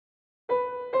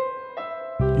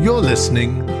You're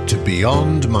listening to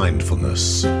Beyond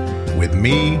Mindfulness with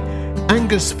me,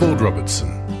 Angus Ford Robertson,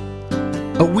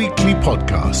 a weekly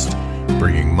podcast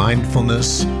bringing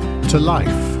mindfulness to life.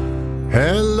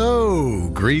 Hello,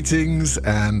 greetings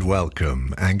and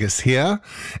welcome. Angus here,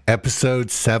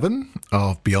 episode 7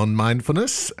 of Beyond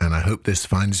Mindfulness, and I hope this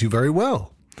finds you very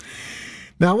well.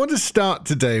 Now, I want to start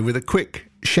today with a quick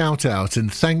shout out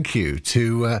and thank you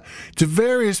to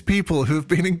various people who have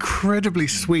been incredibly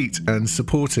sweet and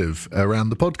supportive around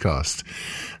the podcast.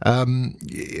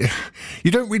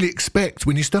 You don't really expect,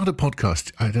 when you start a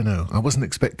podcast, I don't know, I wasn't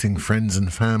expecting friends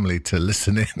and family to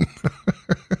listen in.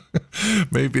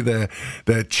 Maybe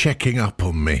they're checking up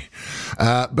on me.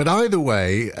 But either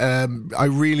way, I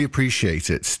really appreciate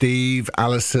it. Steve,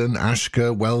 Alison,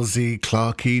 Ashka, Wellesley,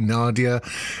 Clarkey, Nadia,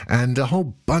 and a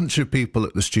whole bunch of people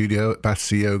at the studio at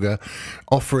Battersea Yoga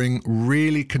offering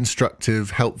really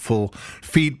constructive, helpful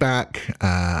feedback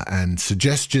and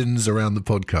suggestions around the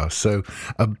podcast. So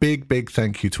a big, big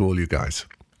thank you to all you guys.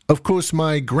 Of course,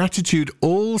 my gratitude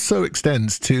also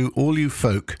extends to all you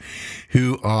folk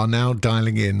who are now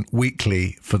dialing in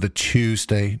weekly for the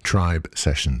Tuesday Tribe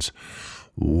sessions.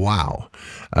 Wow.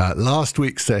 Last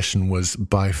week's session was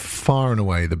by far and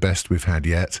away the best we've had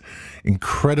yet.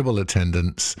 Incredible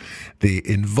attendance. The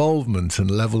involvement and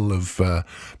level of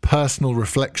personal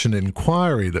reflection and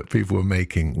inquiry that people were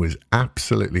making was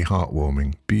absolutely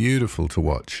heartwarming. Beautiful to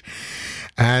watch.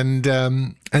 And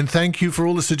thank you for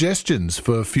all the suggestions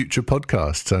for future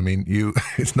podcasts. I mean,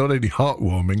 it's not only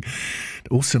heartwarming,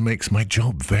 it also makes my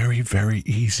job very, very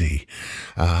easy.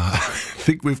 I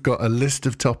think we've got a list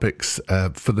of topics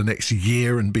for the next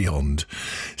year and beyond.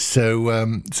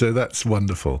 So that's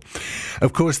wonderful.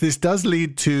 Of course, this does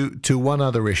lead to one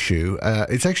other issue.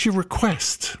 It's actually a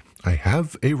request. I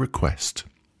have a request.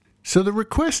 So the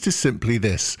request is simply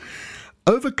this.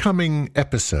 Overcoming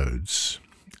episodes,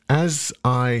 as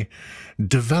I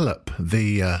develop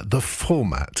the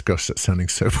format, gosh, that's sounding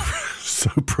so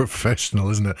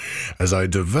professional, isn't it? As I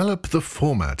develop the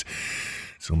format,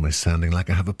 it's almost sounding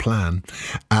like I have a plan.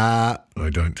 I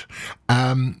don't.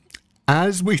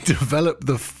 As we develop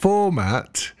the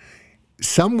format,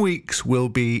 some weeks will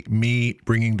be me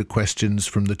bringing the questions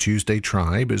from the Tuesday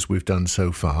Tribe, as we've done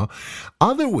so far.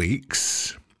 Other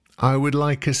weeks, I would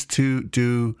like us to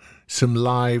do some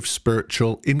live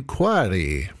spiritual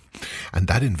inquiry. And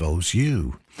that involves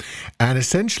you. And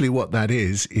essentially what that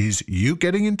is you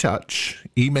getting in touch,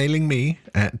 emailing me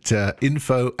at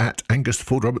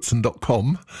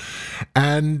info@angusfordrobertson.com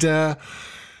and,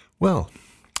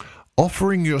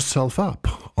 offering yourself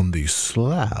up on the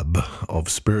slab of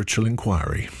spiritual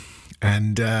inquiry.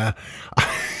 And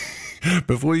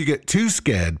before you get too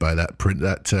scared by that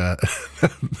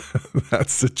that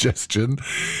suggestion,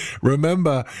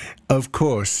 remember, of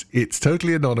course, it's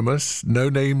totally anonymous, no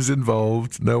names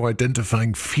involved, no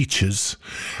identifying features.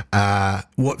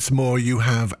 What's more, you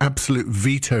have absolute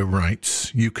veto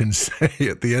rights. You can say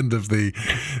at the end of the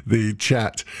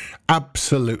chat,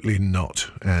 absolutely not.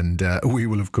 And we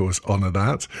will, of course, honour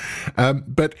that.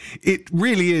 But it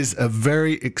really is a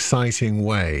very exciting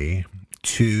way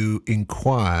to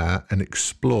inquire and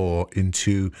explore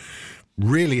into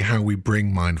really how we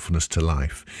bring mindfulness to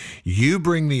life. You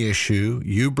bring the issue,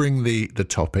 you bring the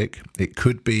topic. It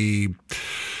could be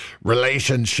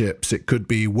relationships, it could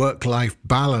be work-life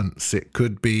balance, it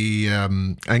could be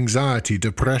anxiety,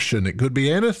 depression, it could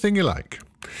be anything you like.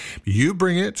 You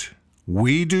bring it,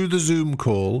 we do the Zoom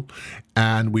call,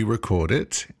 and we record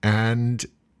it, and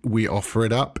we offer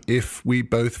it up if we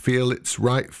both feel it's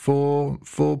right for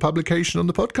publication on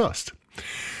the podcast.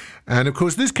 And of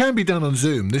course, this can be done on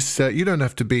Zoom. This you don't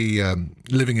have to be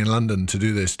living in London to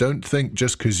do this. Don't think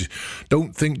just because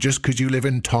you live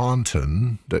in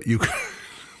Taunton that you can,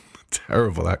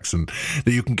 terrible accent,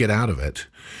 that you can get out of it.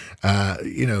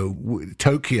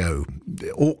 Tokyo,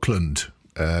 Auckland,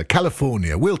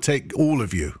 California, we'll take all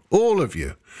of you.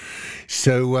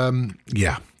 So,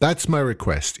 that's my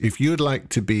request. If you'd like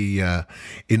to be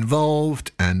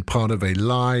involved and part of a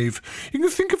live, you can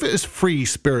think of it as free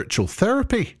spiritual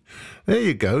therapy. There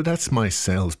you go. That's my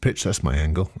sales pitch. That's my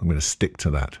angle. I'm going to stick to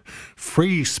that.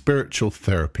 Free spiritual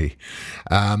therapy.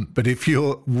 But if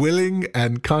you're willing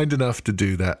and kind enough to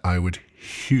do that, I would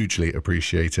hugely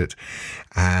appreciate it.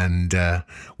 And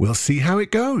we'll see how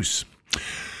it goes.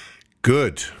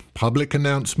 Good. Public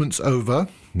announcements over.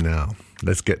 Now,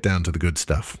 let's get down to the good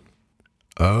stuff.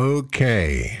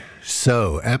 Okay,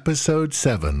 so episode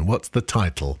 7, what's the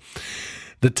title?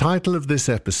 The title of this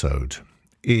episode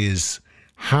is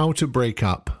How to Break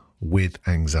Up with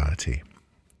Anxiety.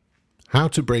 How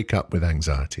to break up with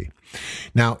anxiety.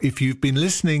 Now, if you've been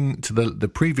listening to the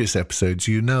previous episodes,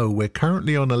 you know we're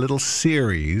currently on a little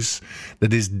series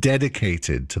that is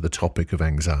dedicated to the topic of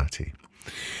anxiety.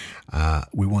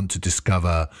 We want to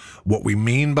discover what we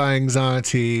mean by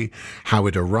anxiety, how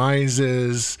it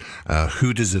arises,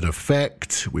 who does it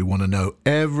affect. We want to know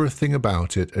everything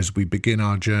about it as we begin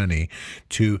our journey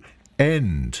to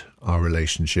end our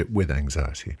relationship with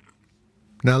anxiety.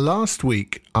 Now, last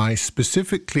week, I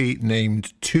specifically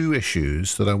named 2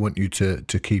 issues that I want you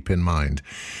to keep in mind.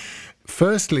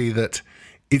 Firstly, that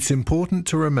it's important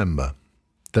to remember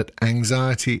that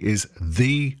anxiety is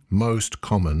the most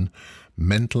common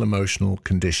mental emotional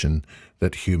condition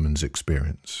that humans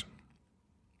experience.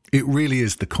 It really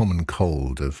is the common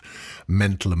cold of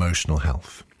mental emotional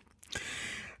health.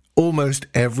 Almost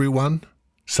everyone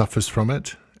suffers from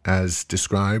it, as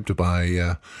described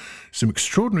by some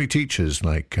extraordinary teachers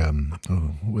like, what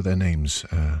were their names?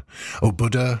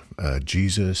 Buddha,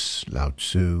 Jesus, Lao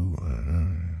Tzu.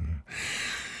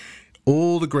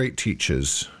 All the great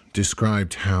teachers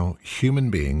described how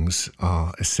human beings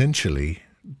are essentially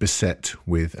beset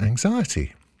with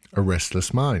anxiety, a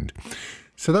restless mind.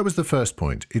 So that was the first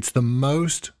point. It's the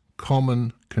most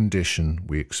common condition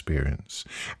we experience.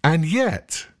 And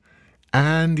yet,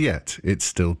 it's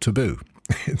still taboo.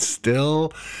 It's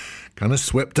still kind of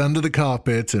swept under the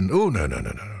carpet and, don't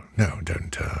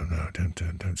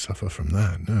suffer from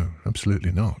that. No,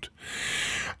 absolutely not.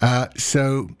 That's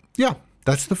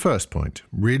the first point.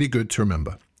 Really good to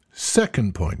remember.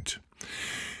 Second point,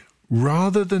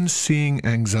 rather than seeing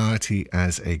anxiety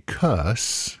as a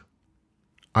curse,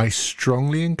 I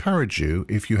strongly encourage you,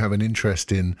 if you have an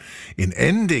interest in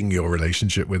ending your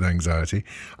relationship with anxiety,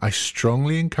 I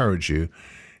strongly encourage you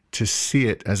to see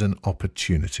it as an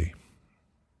opportunity,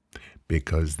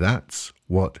 because that's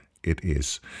what it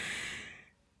is.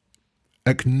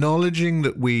 Acknowledging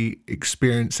that we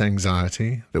experience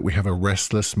anxiety, that we have a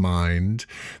restless mind,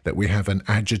 that we have an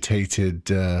agitated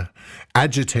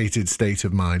state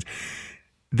of mind,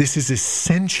 this is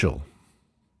essential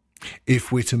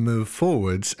if we're to move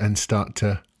forwards and start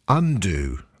to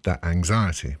undo that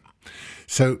anxiety.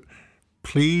 So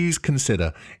please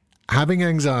consider, having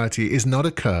anxiety is not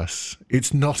a curse.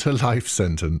 It's not a life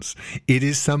sentence. It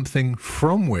is something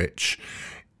from which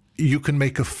you can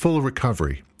make a full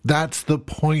recovery. That's the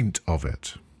point of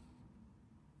it.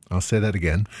 I'll say that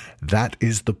again. That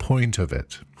is the point of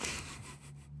it.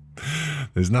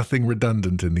 There's nothing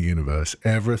redundant in the universe.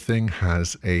 Everything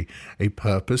has a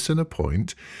purpose and a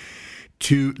point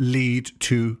to lead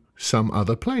to some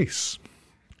other place.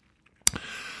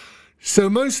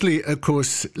 So mostly, of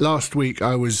course, last week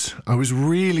I was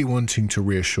really wanting to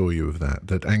reassure you of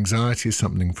that anxiety is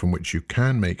something from which you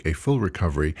can make a full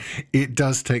recovery. It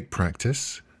does take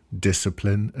practice,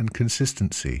 discipline, and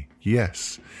consistency.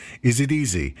 Yes. Is it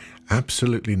easy?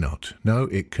 Absolutely not. No,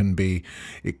 it can be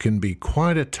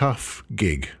quite a tough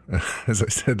gig, as I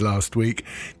said last week,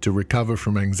 to recover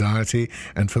from anxiety,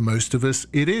 and for most of us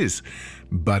it is,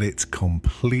 but it's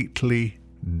completely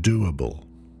doable.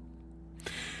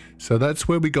 So that's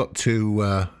where we got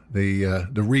to the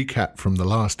recap from the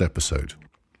last episode.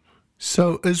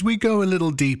 So as we go a little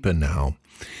deeper now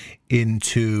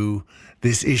into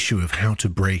this issue of how to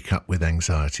break up with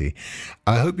anxiety,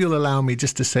 I hope you'll allow me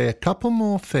just to say a couple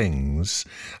more things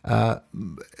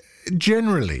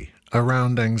generally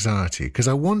around anxiety, because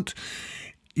I want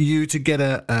you to get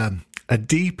a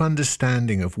deep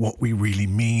understanding of what we really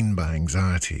mean by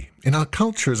anxiety. In our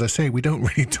culture, as I say, we don't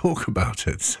really talk about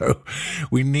it, so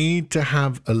we need to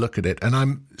have a look at it. And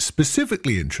I'm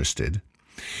specifically interested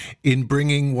in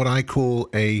bringing what I call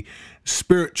a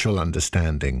spiritual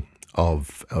understanding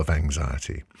of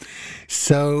anxiety.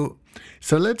 So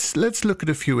let's look at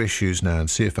a few issues now and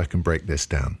see if I can break this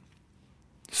down.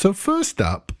 So first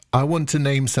up, I want to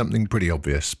name something pretty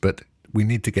obvious, but we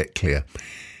need to get clear.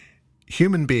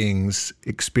 Human beings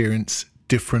experience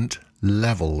different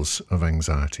levels of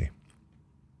anxiety.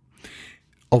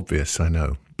 Obvious, I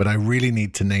know, but I really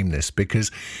need to name this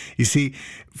because, you see,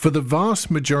 for the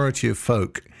vast majority of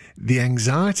folk, the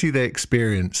anxiety they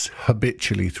experience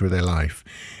habitually through their life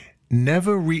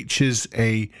never reaches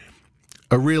a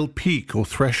real peak or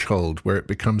threshold where it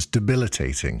becomes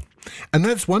debilitating. And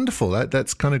that's wonderful.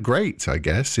 That's kind of great, I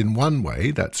guess. In one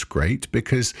way, that's great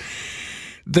because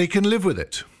they can live with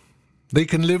it. They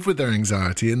can live with their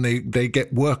anxiety and they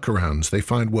get workarounds. They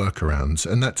find workarounds,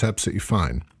 and that's absolutely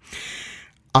fine.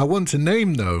 I want to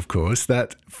name, though, of course,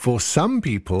 that for some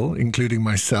people, including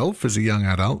myself as a young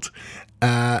adult,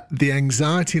 the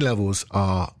anxiety levels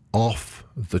are off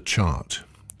the chart.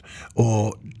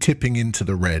 or tipping into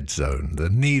the red zone. The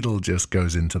needle just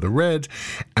goes into the red,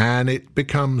 and it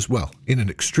becomes, well, in an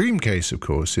extreme case, of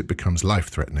course, it becomes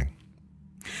life-threatening.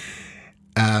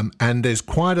 And there's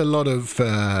quite a lot of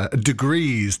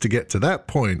degrees to get to that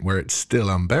point where it's still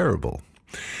unbearable.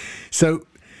 So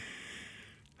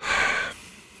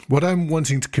what I'm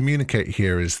wanting to communicate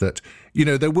here is that,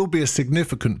 there will be a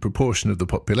significant proportion of the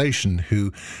population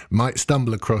who might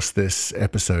stumble across this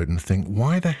episode and think,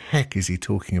 why the heck is he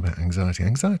talking about anxiety?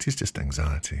 Anxiety is just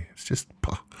anxiety. It's just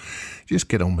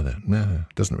get on with it. No,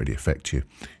 it doesn't really affect you.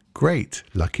 Great,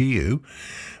 lucky you.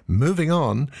 Moving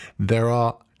on, there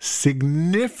are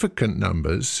significant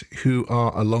numbers who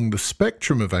are along the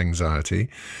spectrum of anxiety,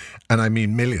 and I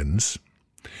mean millions,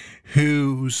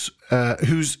 whose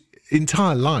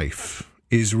entire life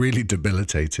is really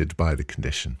debilitated by the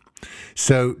condition.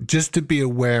 So just to be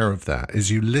aware of that, as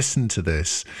you listen to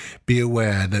this, be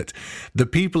aware that the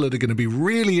people that are going to be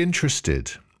really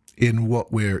interested in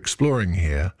what we're exploring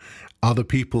here are the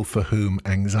people for whom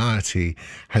anxiety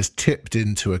has tipped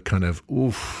into a kind of,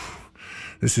 oof,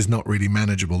 this is not really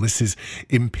manageable. This is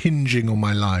impinging on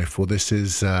my life, or this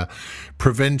is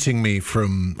preventing me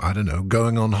from,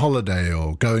 going on holiday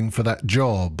or going for that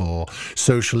job or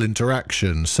social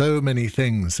interaction. So many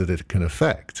things that it can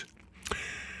affect.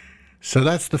 So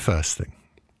that's the first thing.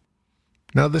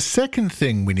 Now, the second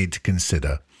thing we need to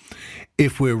consider,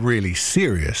 if we're really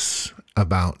serious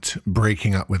about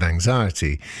breaking up with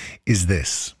anxiety, is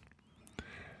this.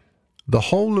 The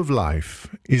whole of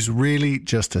life is really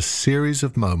just a series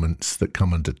of moments that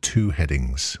come under two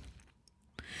headings.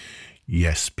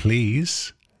 Yes,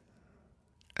 please,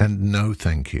 and no,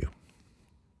 thank you.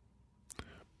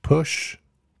 Push,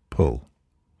 pull.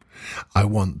 I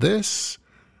want this,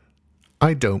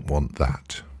 I don't want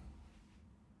that.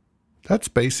 That's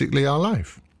basically our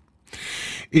life.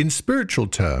 In spiritual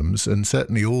terms, and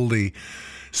certainly all the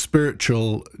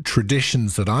spiritual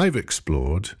traditions that I've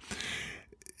explored,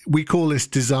 we call this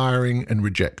desiring and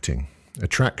rejecting.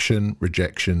 Attraction,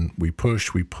 rejection, we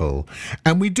push, we pull.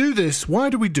 And we do this,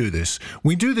 why do we do this?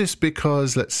 We do this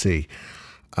because, let's see,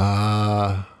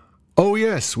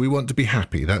 yes, we want to be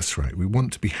happy. That's right, we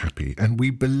want to be happy. And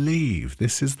we believe,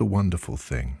 this is the wonderful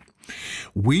thing,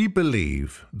 we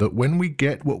believe that when we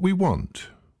get what we want,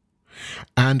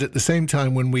 and at the same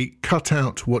time when we cut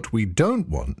out what we don't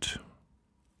want,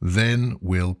 then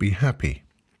we'll be happy.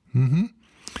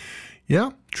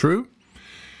 Yeah, true.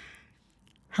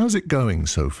 How's it going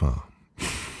so far?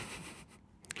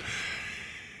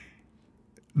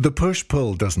 The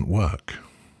push-pull doesn't work.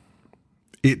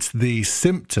 It's the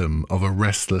symptom of a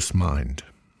restless mind.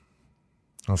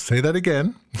 I'll say that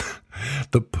again.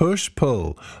 The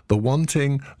push-pull, the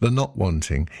wanting, the not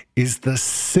wanting, is the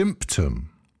symptom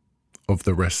of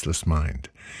the restless mind,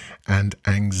 and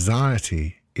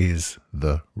anxiety is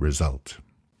the result.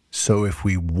 So if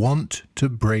we want to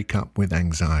break up with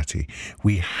anxiety,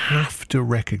 we have to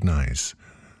recognize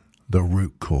the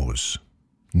root cause,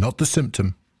 not the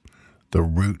symptom, the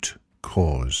root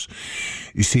cause.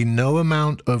 You see, no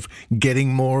amount of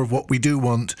getting more of what we do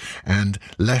want and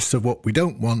less of what we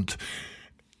don't want,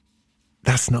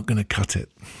 that's not going to cut it.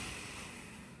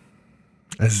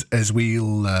 As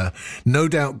we'll no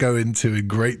doubt go into in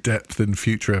great depth in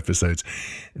future episodes,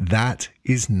 that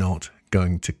is not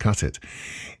going to cut it.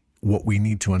 What we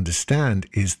need to understand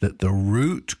is that the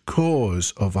root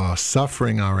cause of our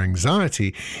suffering, our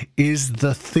anxiety, is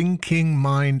the thinking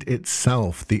mind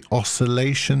itself, the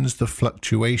oscillations, the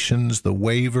fluctuations, the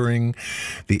wavering,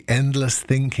 the endless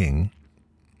thinking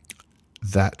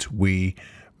that we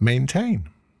maintain,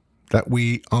 that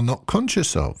we are not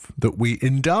conscious of, that we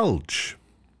indulge.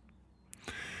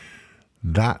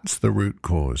 That's the root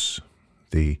cause,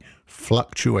 the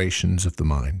fluctuations of the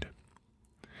mind.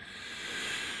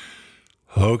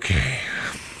 Okay,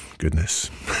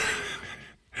 goodness.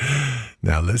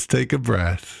 Now let's take a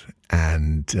breath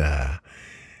and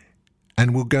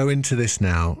we'll go into this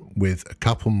now with a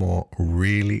couple more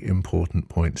really important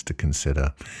points to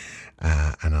consider,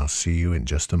 and I'll see you in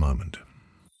just a moment.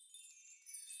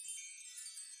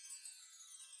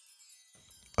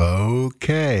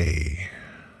 Okay,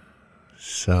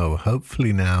 so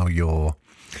hopefully now you're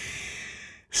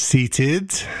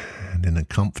seated and in a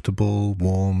comfortable,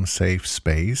 warm, safe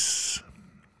space.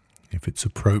 If it's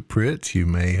appropriate, you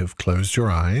may have closed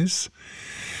your eyes.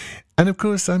 And of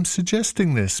course, I'm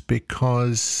suggesting this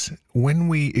because when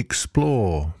we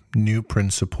explore new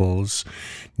principles,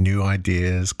 new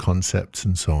ideas, concepts,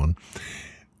 and so on,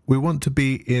 we want to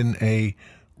be in a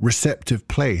receptive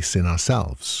place in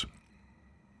ourselves.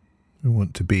 We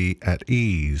want to be at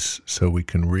ease so we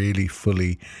can really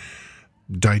fully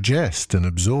digest and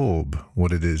absorb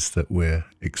what it is that we're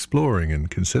exploring and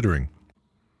considering.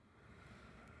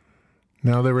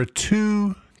 Now, there are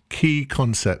two key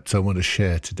concepts I want to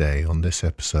share today on this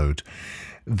episode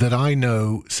that I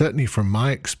know, certainly from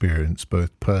my experience,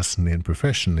 both personally and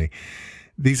professionally,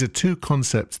 these are two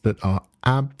concepts that are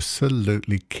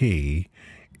absolutely key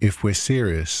if we're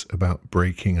serious about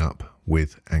breaking up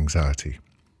with anxiety.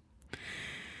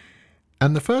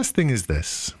 And the first thing is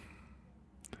this: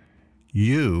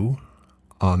 you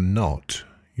are not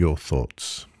your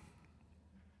thoughts.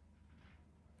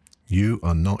 You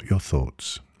are not your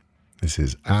thoughts. This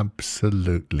is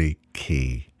absolutely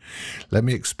key. Let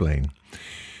me explain.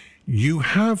 You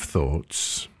have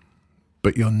thoughts,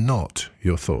 but you're not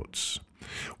your thoughts.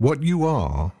 What you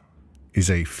are is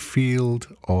a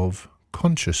field of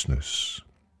consciousness,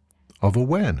 of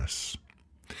awareness,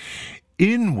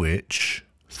 in which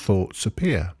thoughts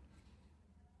appear.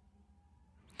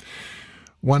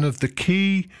 One of the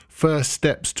key first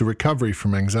steps to recovery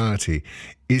from anxiety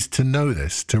is to know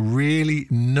this, to really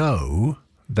know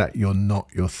that you're not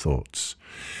your thoughts.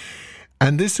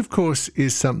 And this, of course,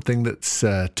 is something that's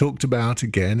talked about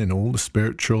again in all the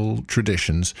spiritual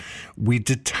traditions. We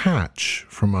detach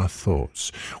from our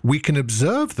thoughts. We can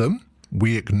observe them,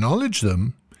 we acknowledge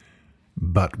them,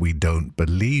 but we don't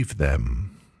believe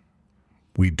them.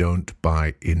 We don't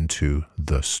buy into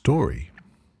the story.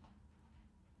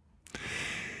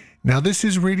 Now, this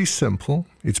is really simple.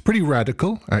 It's pretty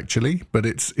radical, actually, but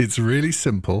it's really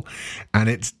simple, and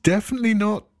it's definitely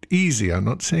not easy. I'm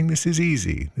not saying this is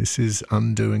easy. This is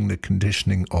undoing the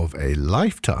conditioning of a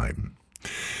lifetime.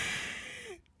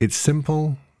 It's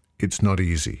simple. It's not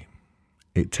easy.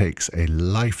 It takes a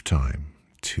lifetime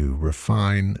to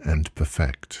refine and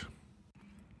perfect.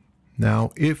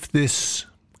 Now, if this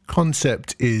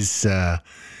concept is a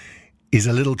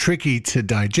little tricky to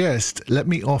digest, let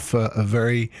me offer a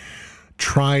very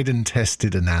tried and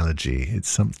tested analogy. It's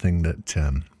something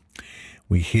that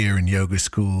we hear in yoga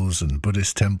schools and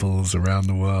Buddhist temples around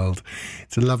the world.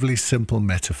 It's a lovely, simple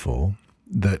metaphor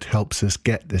that helps us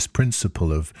get this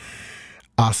principle of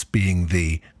us being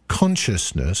the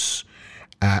consciousness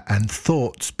and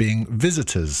thoughts being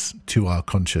visitors to our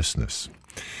consciousness.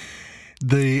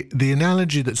 The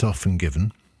analogy that's often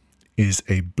given is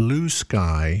a blue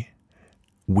sky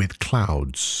with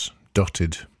clouds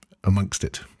dotted amongst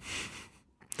it.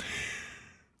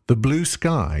 The blue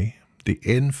sky, the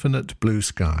infinite blue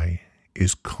sky,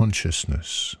 is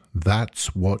consciousness.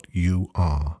 That's what you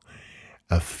are,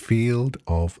 a field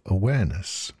of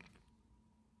awareness.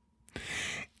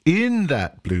 In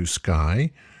that blue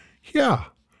sky,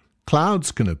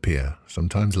 clouds can appear,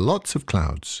 sometimes lots of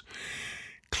clouds.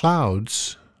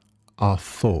 Clouds are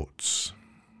thoughts.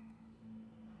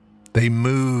 They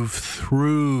move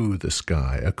through the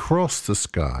sky, across the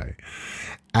sky,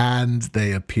 and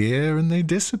they appear and they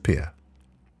disappear.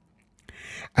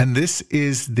 And this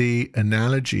is the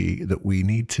analogy that we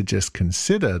need to just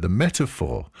consider, the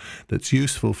metaphor that's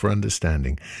useful for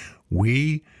understanding.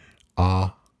 We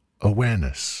are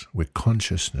awareness, we're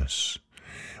consciousness.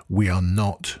 We are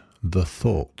not the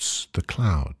thoughts, the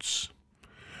clouds.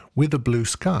 We're the blue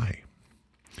sky.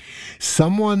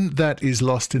 Someone that is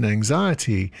lost in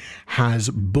anxiety has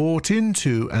bought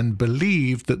into and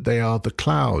believed that they are the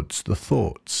clouds, the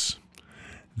thoughts.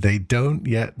 They don't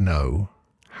yet know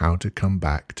how to come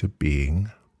back to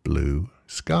being blue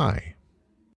sky.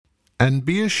 And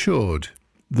be assured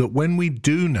that when we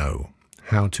do know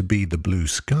how to be the blue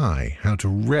sky, how to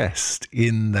rest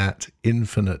in that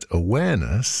infinite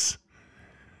awareness,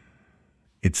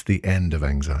 it's the end of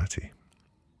anxiety.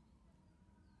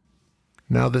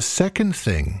 Now, the second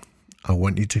thing I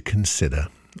want you to consider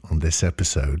on this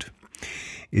episode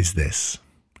is this: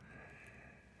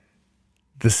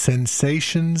 the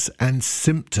sensations and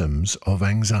symptoms of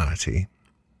anxiety,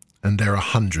 and there are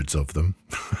hundreds of them,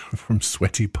 from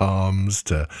sweaty palms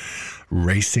to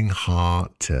racing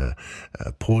heart to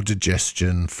poor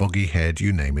digestion, foggy head,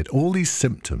 you name it. All these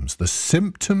symptoms, the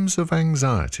symptoms of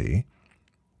anxiety,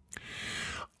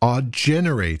 are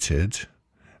generated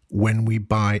when we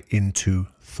buy into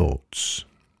thoughts.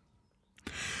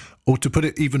 Or to put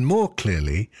it even more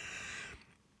clearly,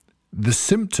 the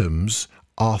symptoms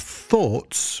are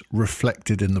thoughts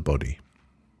reflected in the body.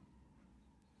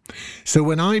 So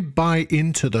when I buy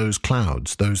into those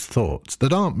clouds, those thoughts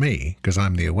that aren't me, because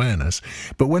I'm the awareness,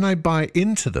 but when I buy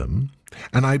into them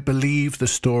and I believe the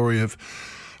story of,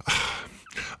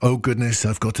 oh goodness,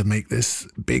 I've got to make this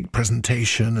big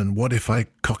presentation, and what if I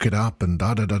cock it up, and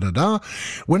da-da-da-da-da.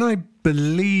 When I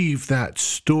believe that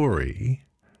story,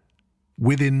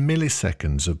 within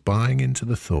milliseconds of buying into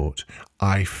the thought,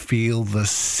 I feel the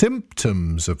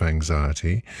symptoms of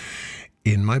anxiety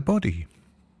in my body.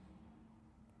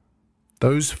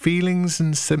 Those feelings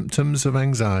and symptoms of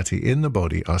anxiety in the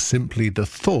body are simply the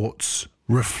thoughts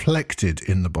reflected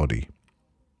in the body.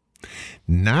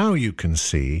 Now you can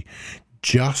see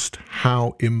just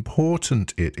how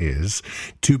important it is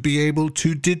to be able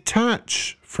to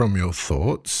detach from your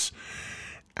thoughts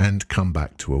and come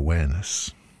back to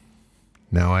awareness.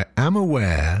 Now, I am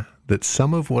aware that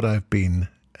some of what I've been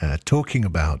talking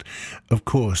about, of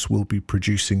course, will be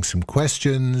producing some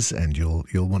questions, and you'll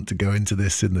want to go into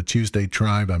this in the Tuesday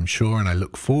Tribe, I'm sure, and I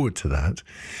look forward to that.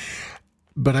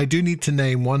 But I do need to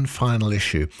name one final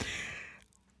issue.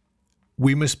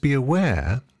 We must be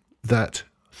aware that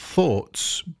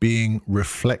thoughts being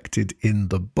reflected in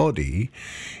the body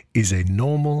is a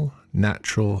normal,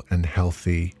 natural, and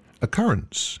healthy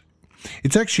occurrence.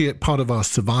 It's actually a part of our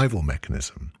survival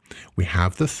mechanism. We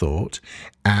have the thought,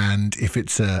 and if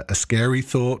it's a scary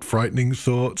thought, frightening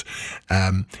thought,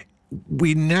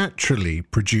 we naturally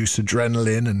produce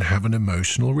adrenaline and have an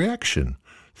emotional reaction.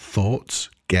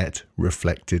 Thoughts get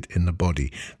reflected in the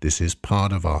body. This is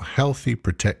part of our healthy,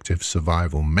 protective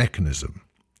survival mechanism.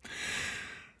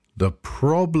 The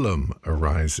problem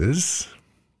arises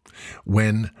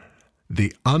when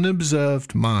the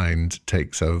unobserved mind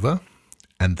takes over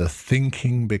and the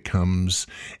thinking becomes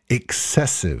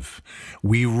excessive.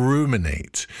 We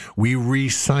ruminate, we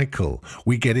recycle,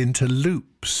 we get into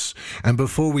loops. And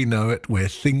before we know it, we're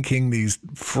thinking these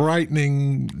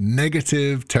frightening,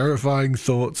 negative, terrifying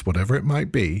thoughts, whatever it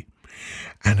might be.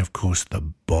 And of course, the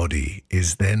body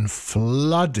is then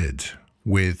flooded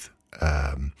with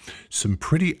some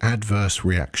pretty adverse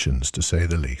reactions, to say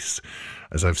the least.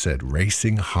 As I've said,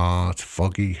 racing heart,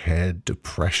 foggy head,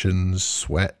 depressions,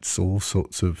 sweats, all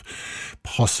sorts of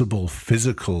possible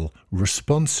physical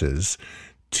responses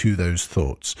to those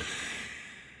thoughts.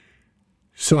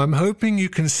 So I'm hoping you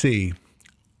can see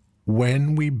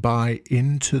when we buy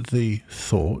into the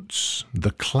thoughts,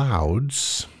 the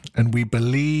clouds, and we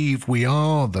believe we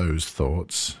are those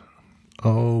thoughts,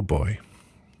 oh boy.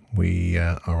 We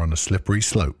are on a slippery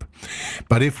slope.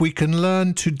 But if we can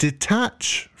learn to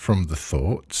detach from the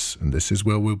thoughts, and this is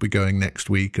where we'll be going next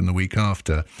week and the week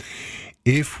after,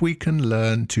 if we can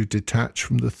learn to detach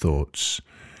from the thoughts,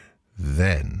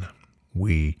 then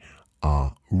we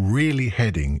are really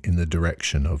heading in the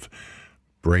direction of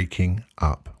breaking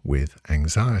up with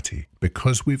anxiety,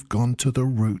 because we've gone to the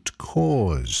root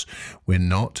cause. We're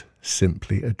not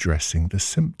simply addressing the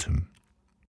symptom.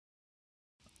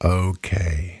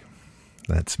 Okay,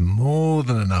 that's more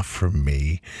than enough from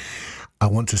me. I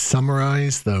want to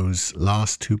summarize those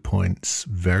last 2 points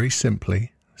very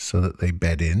simply so that they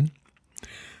bed in.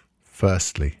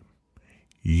 Firstly,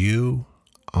 you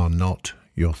are not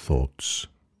your thoughts.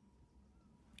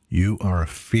 You are a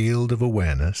field of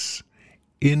awareness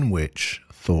in which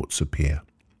thoughts appear.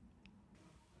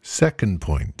 Second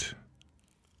point,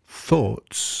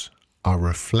 thoughts are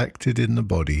reflected in the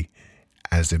body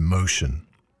as emotion.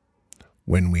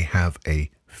 When we have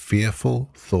a fearful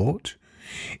thought,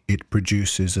 it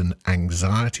produces an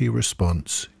anxiety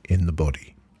response in the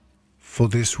body. For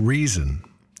this reason,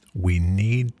 we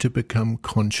need to become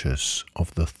conscious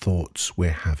of the thoughts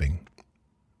we're having.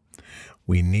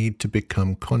 We need to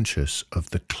become conscious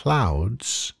of the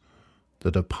clouds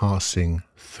that are passing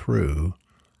through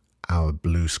our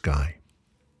blue sky.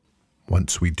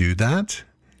 Once we do that,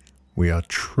 we are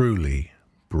truly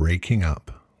breaking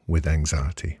up with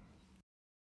anxiety.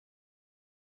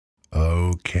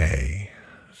 Okay,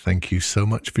 thank you so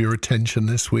much for your attention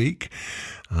this week.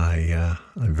 I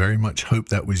very much hope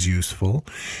that was useful.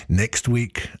 Next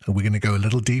week, we're going to go a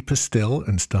little deeper still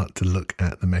and start to look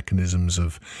at the mechanisms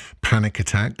of panic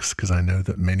attacks, because I know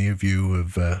that many of you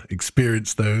have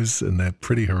experienced those and they're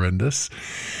pretty horrendous.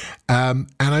 And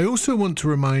I also want to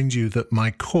remind you that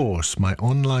my course, my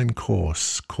online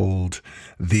course called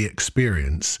The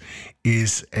Experience,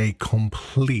 is a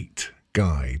complete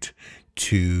guide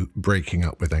to breaking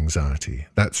up with anxiety.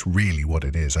 That's really what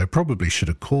it is. I probably should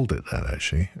have called it that,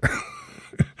 actually.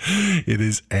 It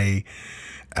is a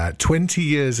 20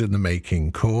 years in the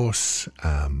making course.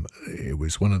 It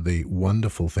was one of the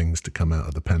wonderful things to come out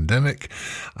of the pandemic.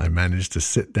 I managed to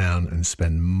sit down and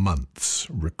spend months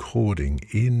recording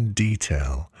in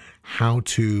detail how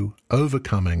to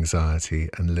overcome anxiety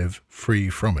and live free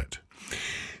from it.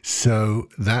 So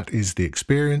that is The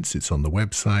Experience. It's on the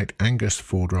website,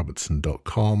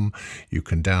 angusfordrobertson.com. You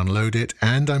can download it,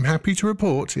 and I'm happy to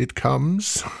report it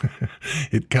comes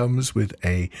with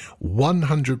a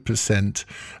 100%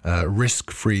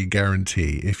 risk-free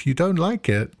guarantee. If you don't like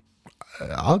it,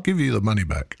 I'll give you the money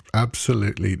back.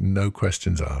 Absolutely no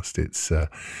questions asked.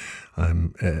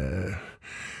 I'm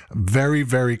very,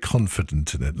 very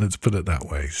confident in it. Let's put it that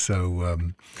way. So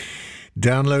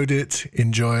download it,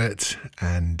 enjoy it,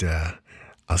 and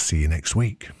I'll see you next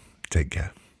week. Take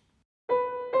care.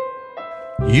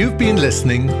 You've been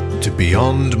listening to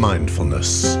Beyond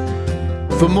Mindfulness.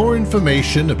 For more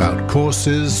information about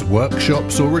courses,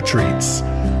 workshops, or retreats,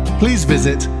 please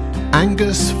visit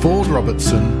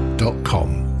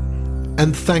angusfordrobertson.com.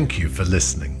 And thank you for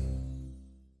listening.